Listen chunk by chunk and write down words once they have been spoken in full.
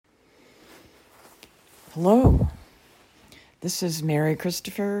Hello, this is Mary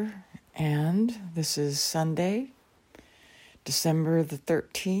Christopher, and this is Sunday, December the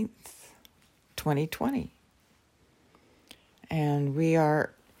 13th, 2020. And we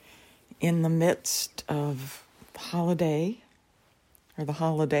are in the midst of the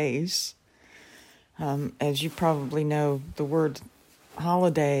holidays. As you probably know, the word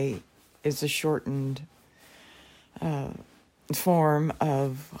holiday is a shortened form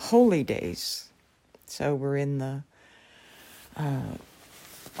of holy days. So we're in the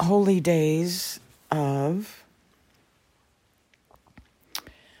holy days of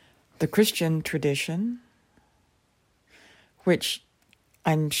the Christian tradition, which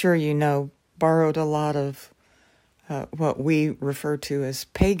I'm sure you know borrowed a lot of what we refer to as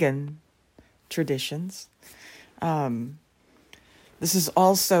pagan traditions. This is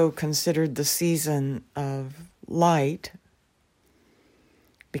also considered the season of light,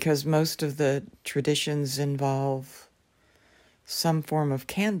 because most of the traditions involve some form of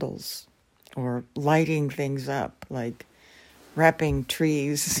candles or lighting things up, like wrapping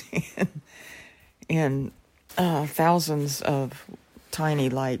trees in thousands of tiny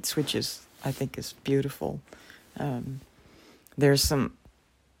lights, which I think is beautiful. There's some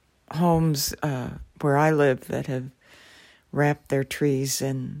homes where I live that have wrapped their trees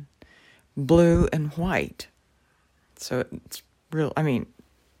in blue and white. So it's real,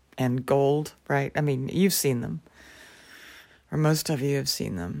 and gold, right? You've seen them, or most of you have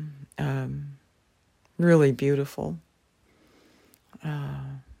seen them. Really beautiful.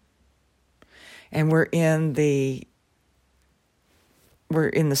 And we're in the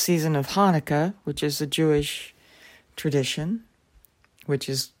season of Hanukkah, which is a Jewish tradition, which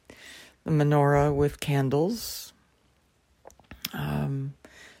is the menorah with candles.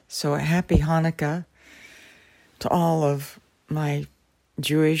 So a happy Hanukkah to all of my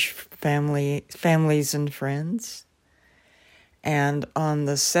Jewish families and friends. And on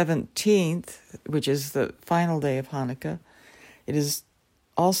the 17th, which is the final day of Hanukkah, it is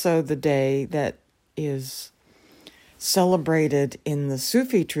also the day that is celebrated in the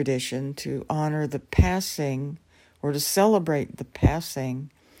Sufi tradition to honor the passing, or to celebrate the passing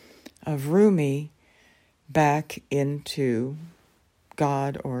of Rumi back into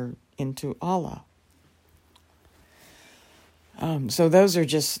God or into Allah. So those are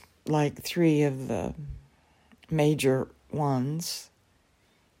just like three of the major ones.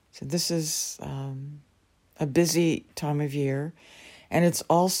 So this is a busy time of year, and it's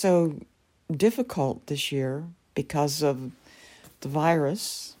also difficult this year because of the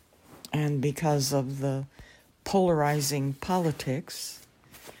virus and because of the polarizing politics.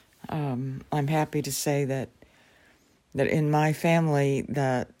 I'm happy to say that in my family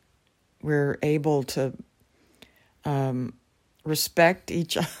that we're able to respect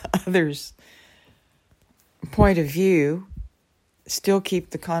each other's point of view, still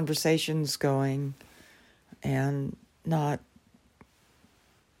keep the conversations going, and not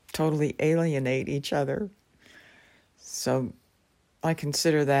totally alienate each other. So I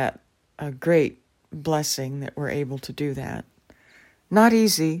consider that a great blessing that we're able to do that. Not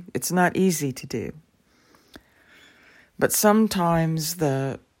easy. It's not easy to do. But sometimes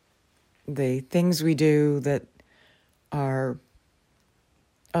the things we do that are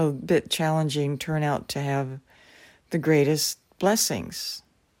a bit challenging turn out to have the greatest blessings,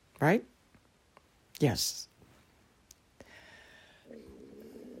 right? Yes.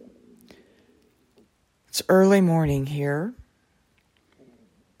 It's early morning here.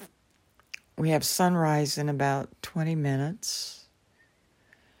 We have sunrise in about 20 minutes.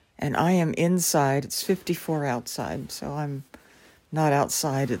 And I am inside. It's 54 outside, so I'm not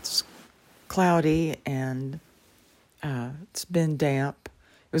outside. It's cloudy and it's been damp.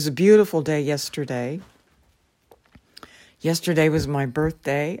 It was a beautiful day yesterday. Yesterday was my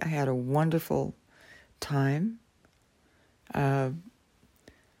birthday. I had a wonderful time.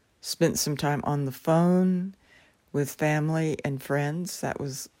 Spent some time on the phone with family and friends.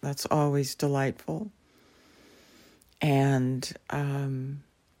 That's always delightful. And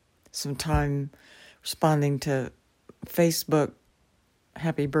some time responding to Facebook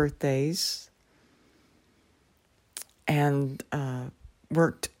happy birthdays, and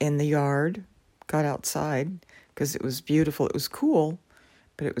worked in the yard, got outside because it was beautiful. It was cool,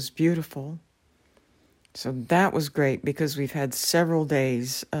 but it was beautiful. So that was great because we've had several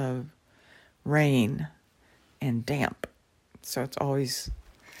days of rain and damp. So it's always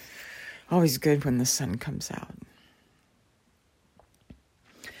good when the sun comes out.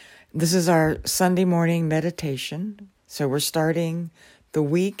 This is our Sunday morning meditation. So we're starting the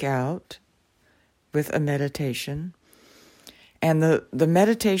week out with a meditation. And the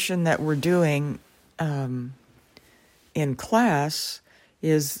meditation that we're doing in class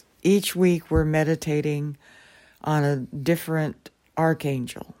is each week we're meditating on a different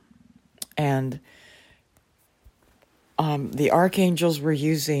archangel. And the archangels we're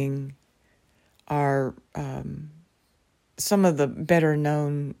using are some of the better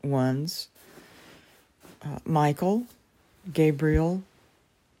known ones: Michael, Gabriel,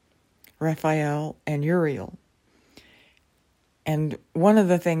 Raphael, and Uriel. And one of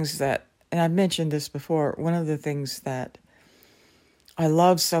the things that, and I've mentioned this before, one of the things that I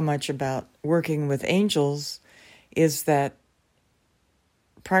love so much about working with angels is that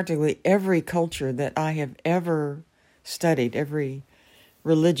practically every culture that I have ever studied, every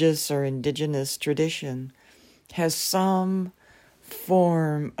religious or indigenous tradition, has some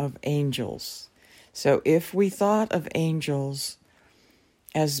form of angels. So if we thought of angels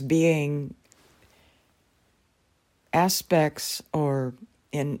as being aspects or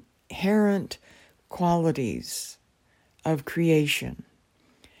inherent qualities of creation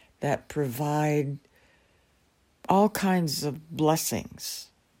that provide all kinds of blessings,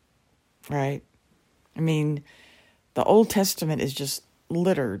 right? I mean, the Old Testament is just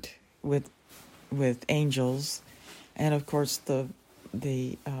littered with angels, and of course the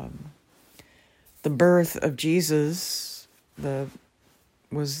birth of Jesus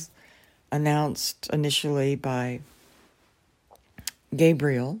was announced initially by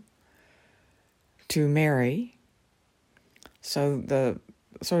Gabriel to Mary. So the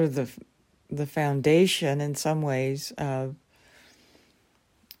foundation in some ways of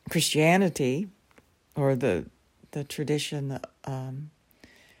Christianity, or the tradition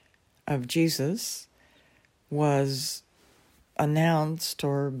of Jesus, was announced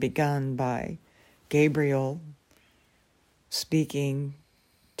or begun by Gabriel speaking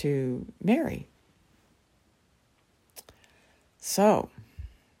to Mary. So,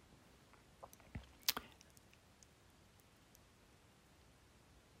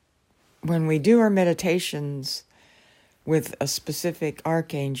 when we do our meditations with a specific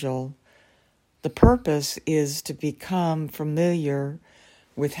archangel, the purpose is to become familiar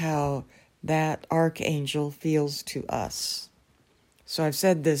with how that archangel feels to us. So I've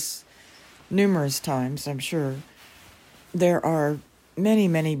said this numerous times, I'm sure. There are many,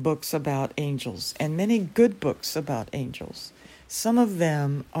 many books about angels, and many good books about angels. Some of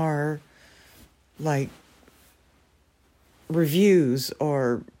them are like reviews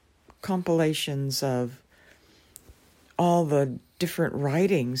or compilations of all the different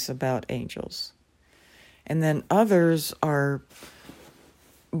writings about angels. And then others are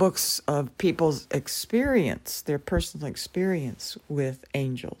books of people's experience, their personal experience with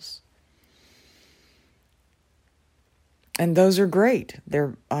angels. And those are great.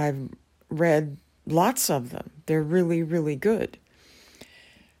 I've read lots of them. They're really, really good.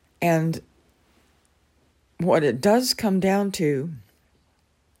 And what it does come down to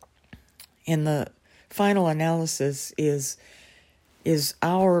in the final analysis is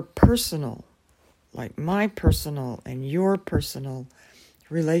our personal, like my personal and your personal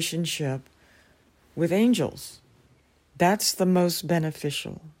relationship with angels. That's the most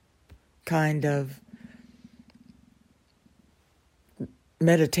beneficial kind of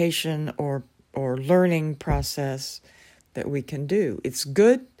meditation or learning process that we can do. It's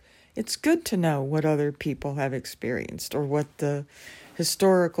good to know what other people have experienced or what the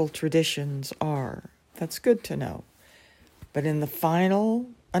historical traditions are. That's good to know. But in the final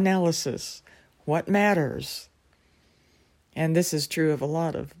analysis, what matters, and this is true of a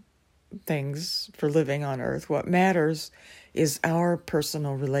lot of things for living on earth, what matters is our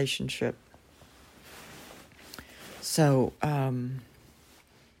personal relationship. So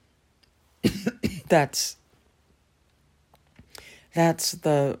that's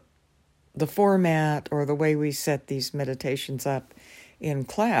the format or the way we set these meditations up in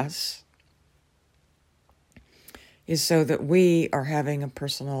class, is so that we are having a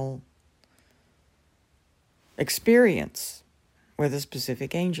personal experience with a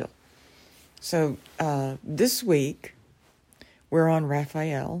specific angel. So this week we're on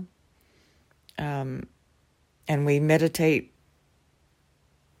Raphael, and we meditate.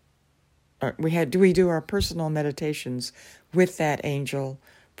 We do our personal meditations with that angel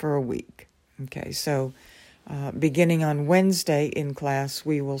for a week. Okay, so beginning on Wednesday in class,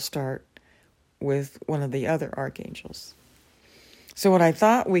 we will start with one of the other archangels. So what I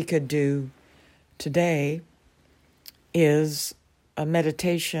thought we could do today is a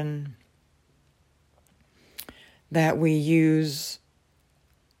meditation that we use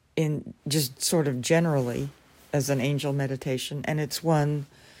in just sort of generally as an angel meditation, and it's one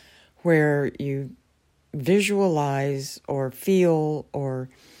where you visualize or feel or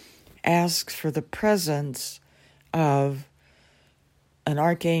asks for the presence of an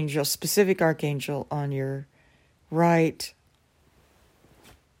archangel, specific archangel on your right,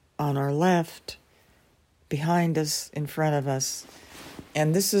 on our left, behind us, in front of us.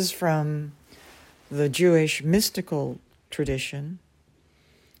 And this is from the Jewish mystical tradition.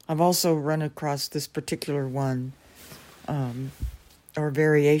 I've also run across this particular one, or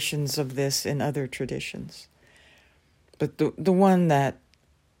variations of this in other traditions. But the one that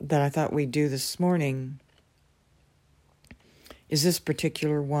I thought we'd do this morning is this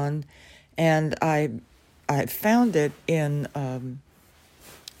particular one. And I found it in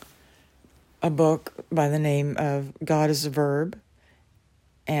a book by the name of God is a Verb,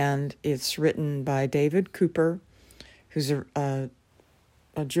 and it's written by David Cooper, who's a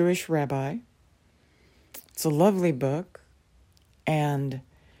Jewish rabbi. It's a lovely book, and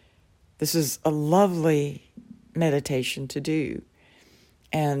this is a lovely meditation to do.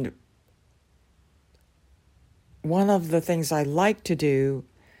 And one of the things I like to do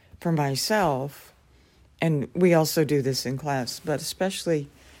for myself, and we also do this in class, but especially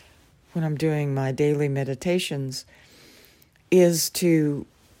when I'm doing my daily meditations, is to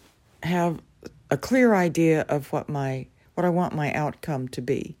have a clear idea of what I want my outcome to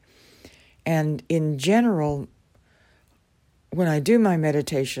be. And in general, when I do my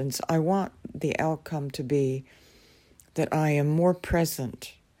meditations, I want the outcome to be that I am more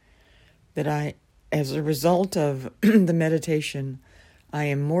present, that as a result of the meditation, I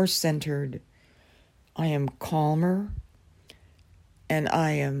am more centered, I am calmer, and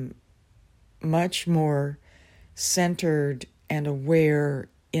I am much more centered and aware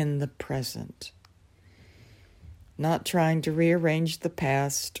in the present. Not trying to rearrange the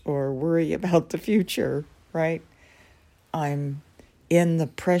past or worry about the future, right? I'm in the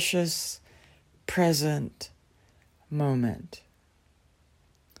precious present moment.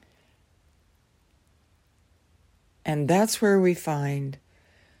 And that's where we find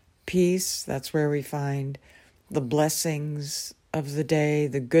peace. That's where we find the blessings of the day,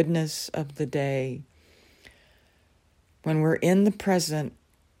 the goodness of the day. When we're in the present,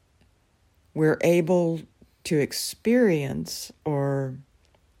 we're able to experience, or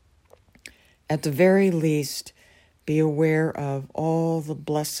at the very least, be aware of all the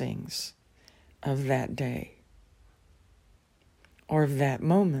blessings of that day or of that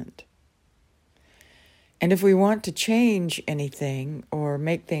moment. And if we want to change anything or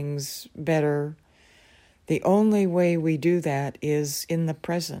make things better, the only way we do that is in the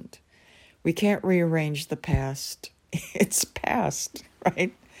present. We can't rearrange the past. It's past,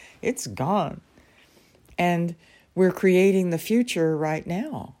 right? It's gone. And we're creating the future right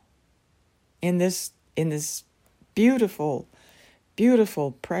now. In this beautiful,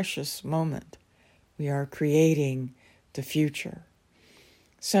 beautiful, precious moment, we are creating the future.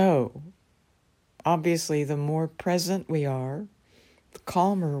 So, obviously, the more present we are, the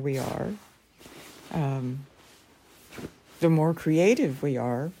calmer we are, the more creative we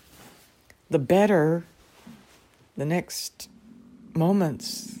are, the better the next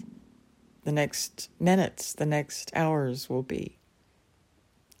moments, the next minutes, the next hours will be.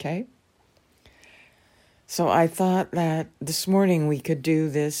 Okay? So I thought that this morning we could do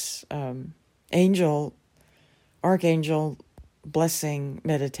this archangel blessing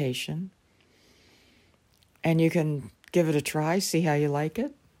meditation. And you can give it a try, see how you like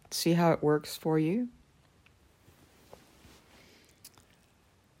it, see how it works for you.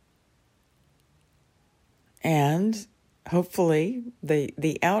 And hopefully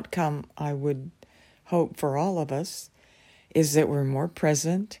the outcome I would hope for all of us is that we're more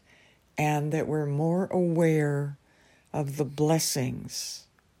present and that we're more aware of the blessings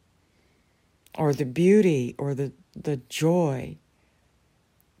or the beauty or the joy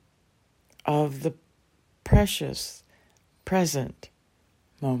of the precious present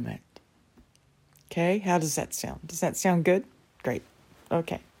moment. Okay, how does that sound? Does that sound good? Great.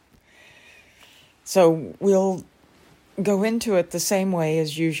 Okay. So we'll go into it the same way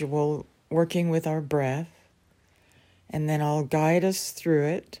as usual, working with our breath, and then I'll guide us through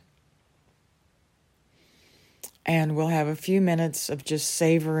it. And we'll have a few minutes of just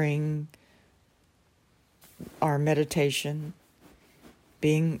savoring our meditation,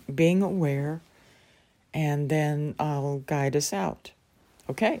 being aware, and then I'll guide us out.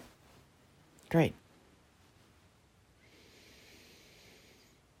 Okay? Great.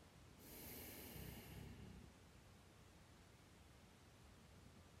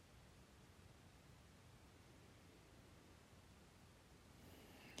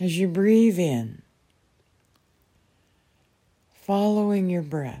 As you breathe in, following your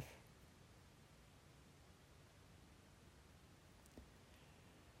breath,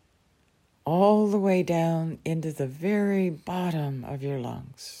 all the way down into the very bottom of your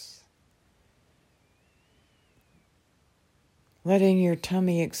lungs. Letting your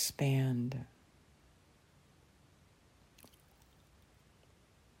tummy expand.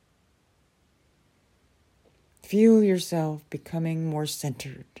 Feel yourself becoming more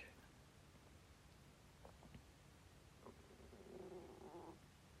centered.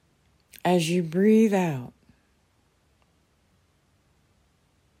 As you breathe out,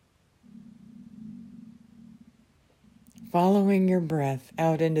 following your breath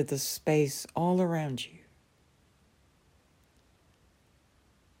out into the space all around you.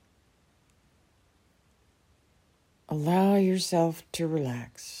 Allow yourself to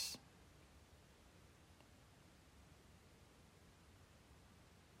relax.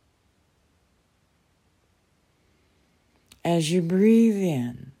 As you breathe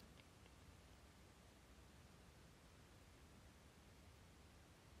in,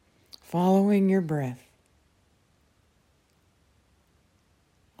 following your breath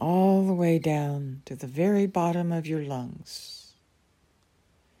all the way down to the very bottom of your lungs,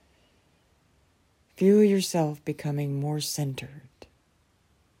 feel yourself becoming more centered.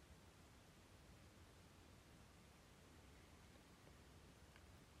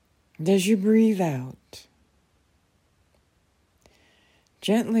 And as you breathe out,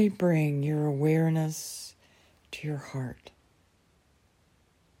 gently bring your awareness to your heart.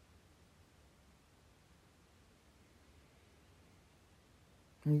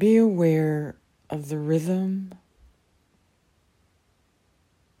 And be aware of the rhythm,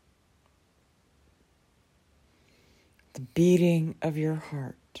 the beating of your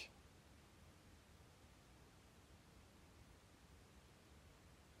heart.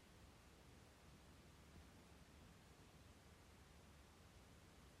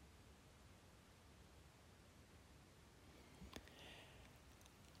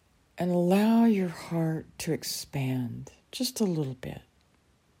 And allow your heart to expand just a little bit.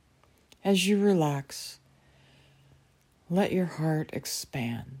 As you relax, let your heart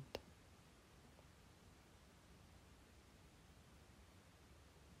expand.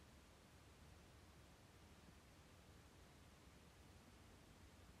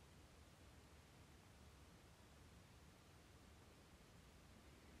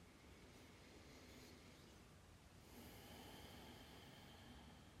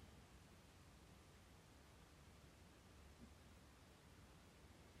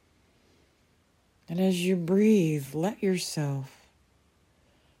 And as you breathe, let yourself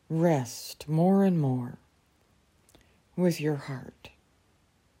rest more and more with your heart.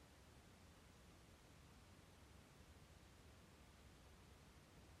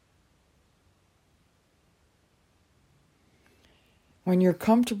 When you're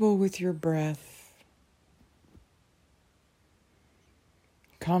comfortable with your breath,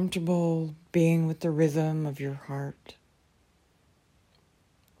 comfortable being with the rhythm of your heart,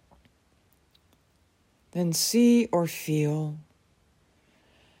 then see or feel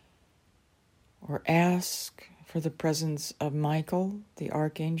or ask for the presence of Michael, the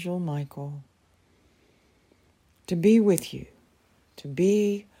Archangel Michael, to be with you, to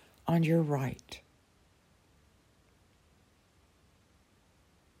be on your right.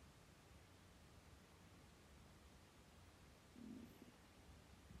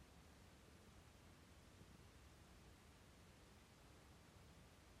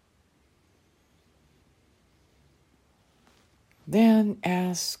 Then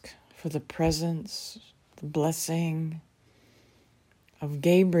ask for the presence, the blessing of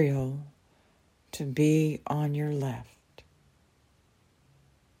Gabriel to be on your left.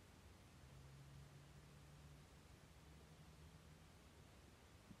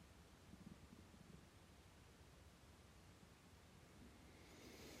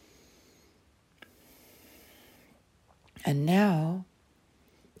 And now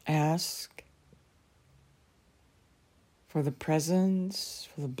ask for the presence,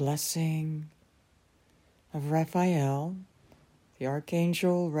 for the blessing of Raphael, the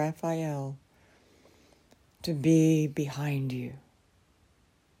Archangel Raphael, to be behind you.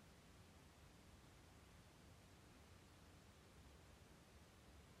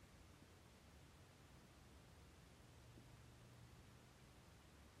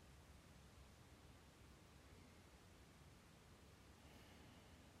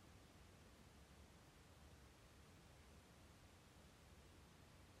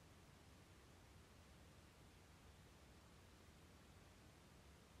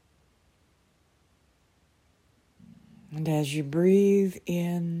 And as you breathe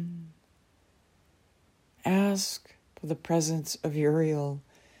in, ask for the presence of Uriel,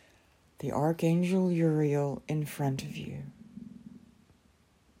 the Archangel Uriel, in front of you.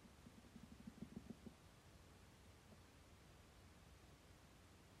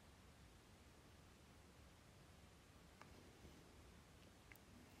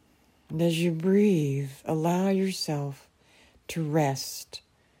 And as you breathe, allow yourself to rest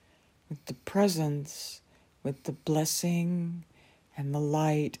with the presence, with the blessing and the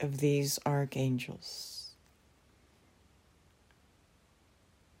light of these archangels.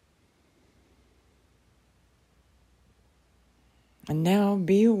 And now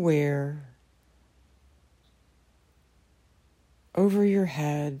be aware over your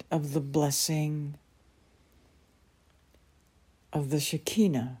head of the blessing of the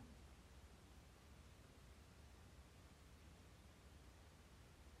Shekinah,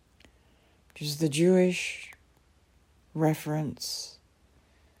 which is the Jewish reference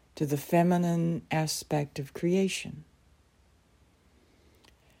to the feminine aspect of creation.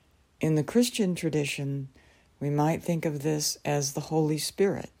 In the Christian tradition, we might think of this as the Holy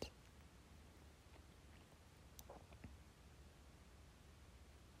Spirit.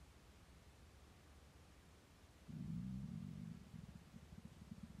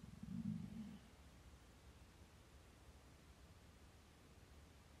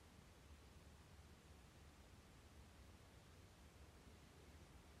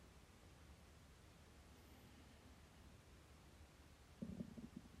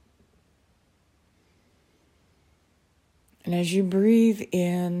 And as you breathe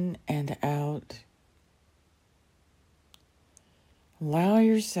in and out, allow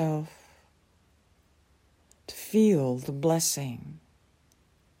yourself to feel the blessing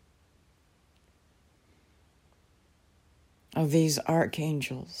of these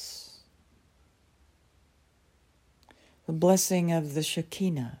archangels, the blessing of the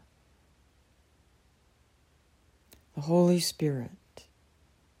Shekinah, the Holy Spirit.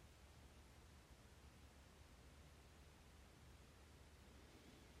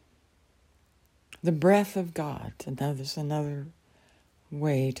 The breath of God, there's another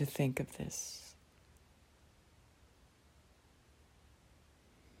way to think of this.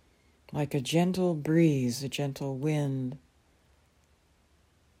 Like a gentle breeze, a gentle wind.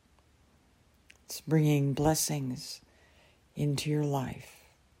 It's bringing blessings into your life.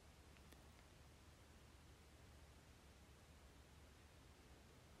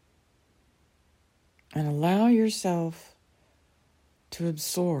 And allow yourself to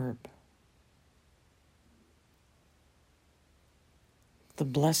absorb the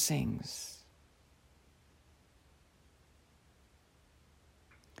blessings,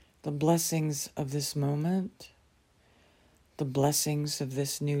 of this moment, the blessings of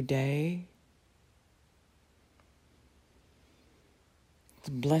this new day,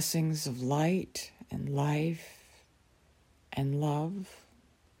 the blessings of light and life and love.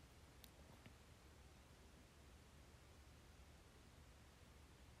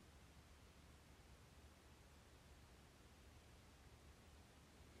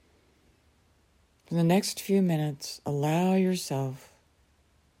 For the next few minutes, allow yourself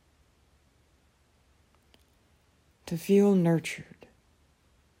to feel nurtured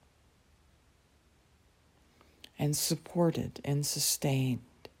and supported and sustained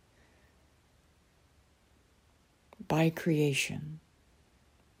by creation,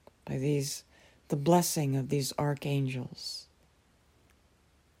 by the blessing of these archangels.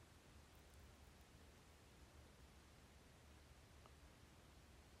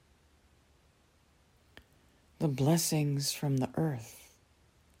 The blessings from the earth.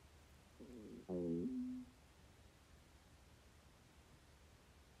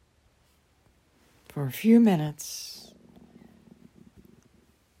 For a few minutes,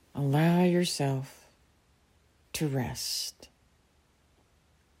 allow yourself to rest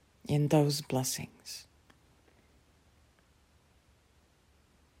in those blessings.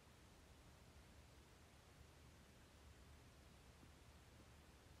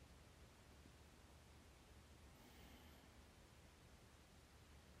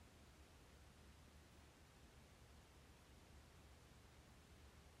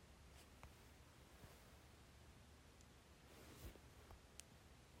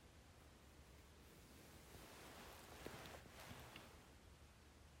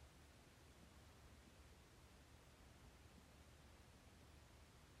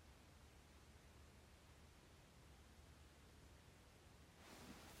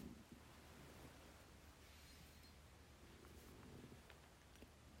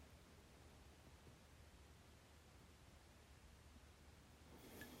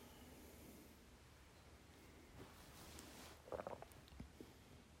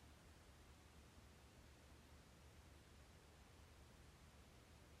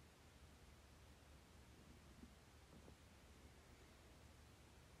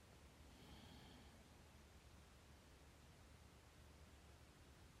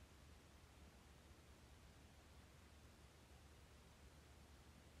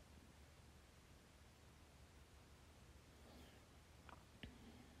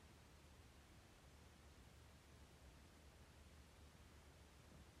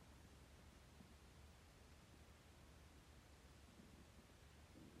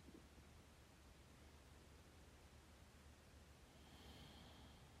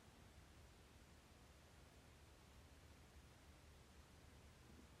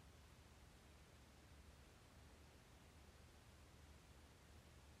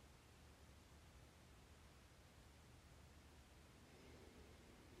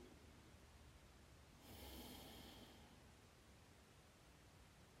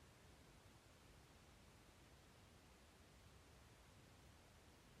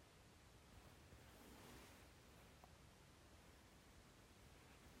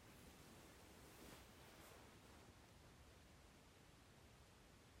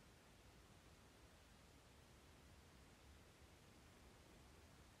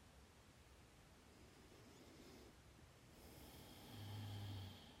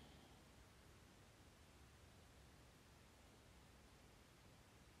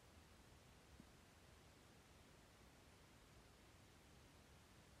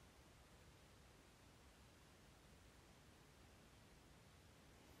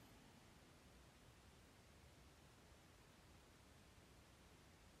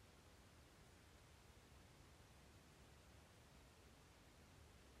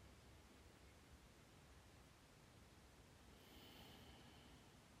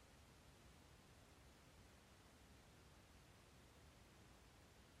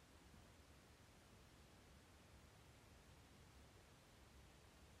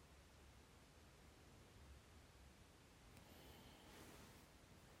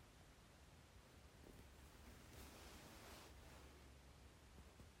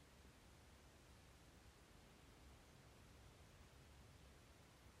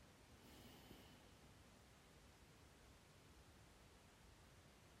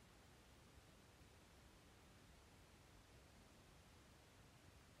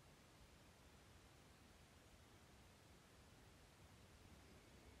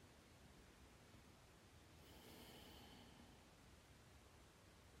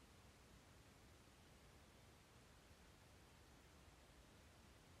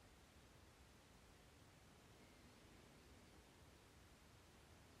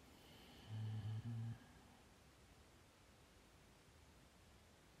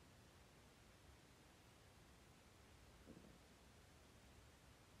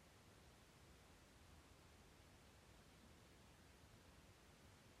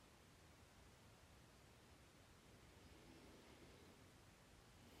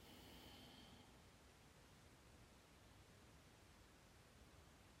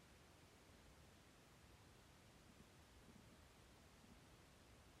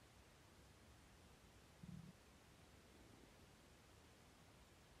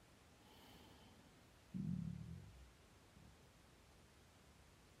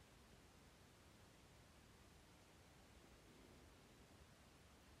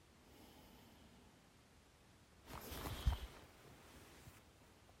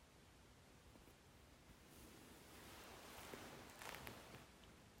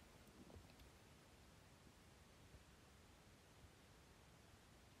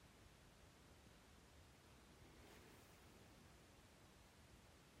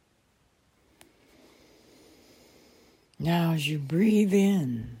 Now, as you breathe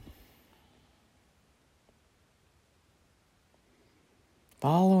in,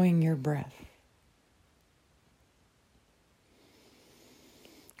 following your breath,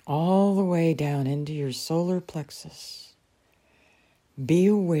 all the way down into your solar plexus, be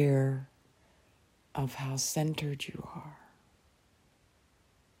aware of how centered you are.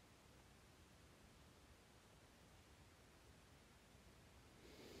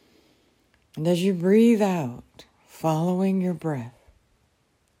 And as you breathe out, following your breath,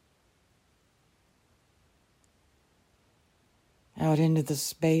 out into the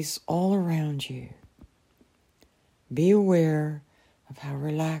space all around you, be aware of how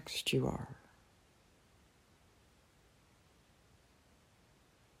relaxed you are.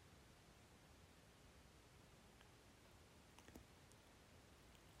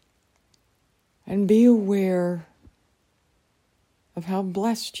 And be aware of how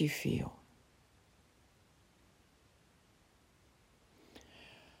blessed you feel.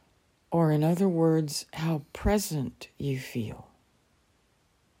 Or in other words, how present you feel.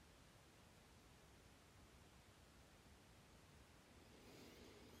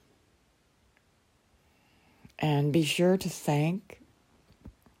 And be sure to thank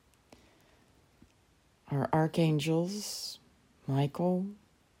our archangels, Michael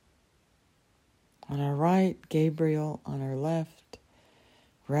on our right, Gabriel on our left,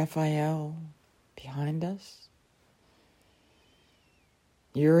 Raphael behind us,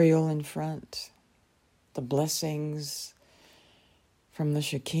 Uriel in front, the blessings from the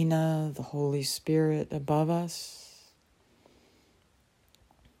Shekinah, the Holy Spirit above us.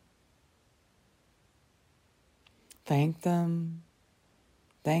 Thank them.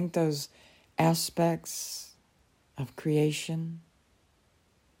 Thank those aspects of creation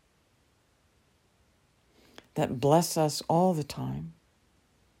that bless us all the time.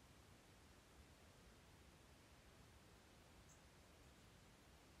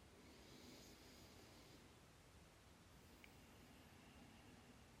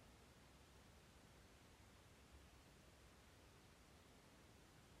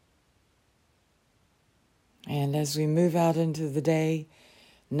 And as we move out into the day,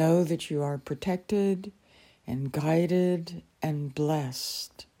 know that you are protected and guided and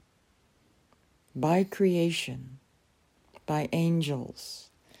blessed by creation, by angels,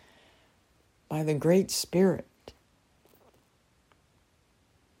 by the Great Spirit.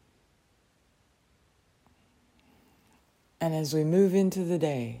 And as we move into the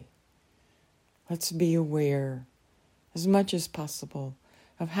day, let's be aware as much as possible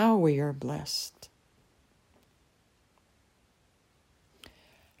of how we are blessed.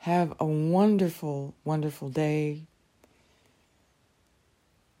 Have a wonderful, wonderful day,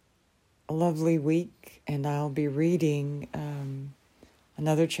 a lovely week, and I'll be reading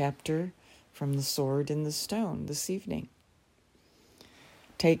another chapter from The Sword in the Stone this evening.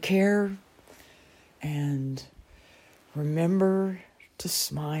 Take care, and remember to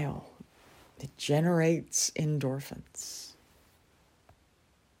smile. It generates endorphins.